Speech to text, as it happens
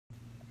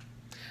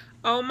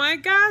Oh my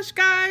gosh,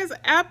 guys,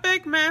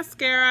 Epic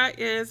Mascara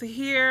is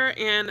here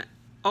and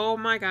oh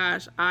my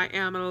gosh, I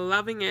am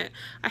loving it.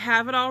 I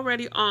have it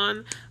already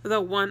on the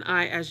one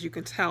eye, as you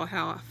can tell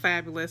how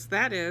fabulous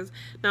that is.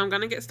 Now I'm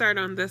going to get started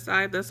on this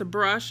eye. This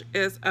brush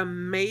is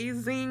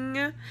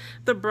amazing.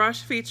 The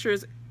brush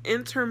features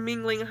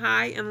intermingling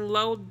high and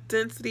low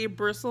density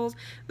bristles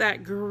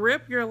that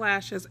grip your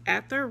lashes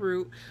at their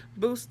root,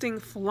 boosting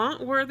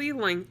flaunt-worthy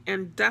length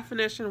and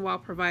definition while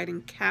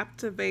providing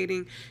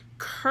captivating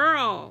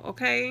curl,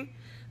 okay?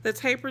 The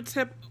taper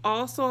tip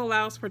also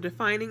allows for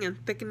defining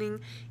and thickening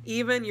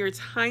even your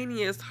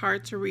tiniest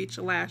hard-to-reach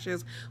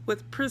lashes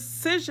with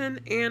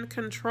precision and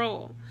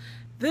control.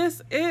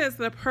 This is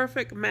the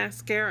perfect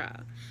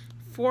mascara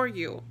for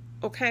you,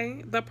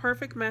 okay? The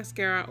perfect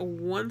mascara,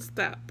 one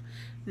step.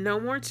 No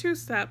more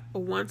two-step,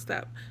 one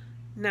step.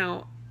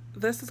 Now,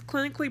 this is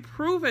clinically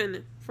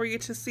proven for you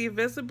to see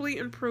visibly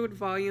improved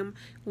volume,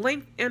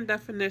 length, and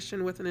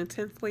definition with an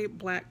intensely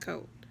black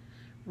coat.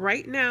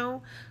 Right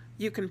now,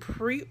 you can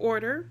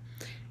pre-order.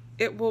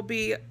 It will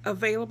be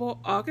available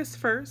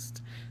August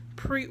 1st.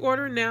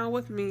 Pre-order now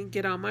with me.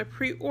 Get on my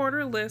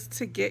pre-order list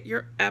to get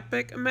your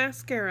Epic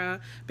Mascara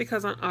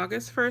because on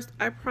August 1st,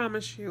 I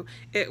promise you,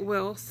 it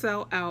will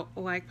sell out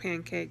like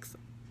pancakes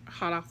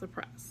hot off the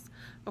press.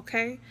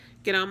 Okay?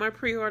 Get on my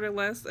pre-order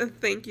list and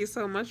thank you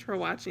so much for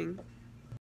watching.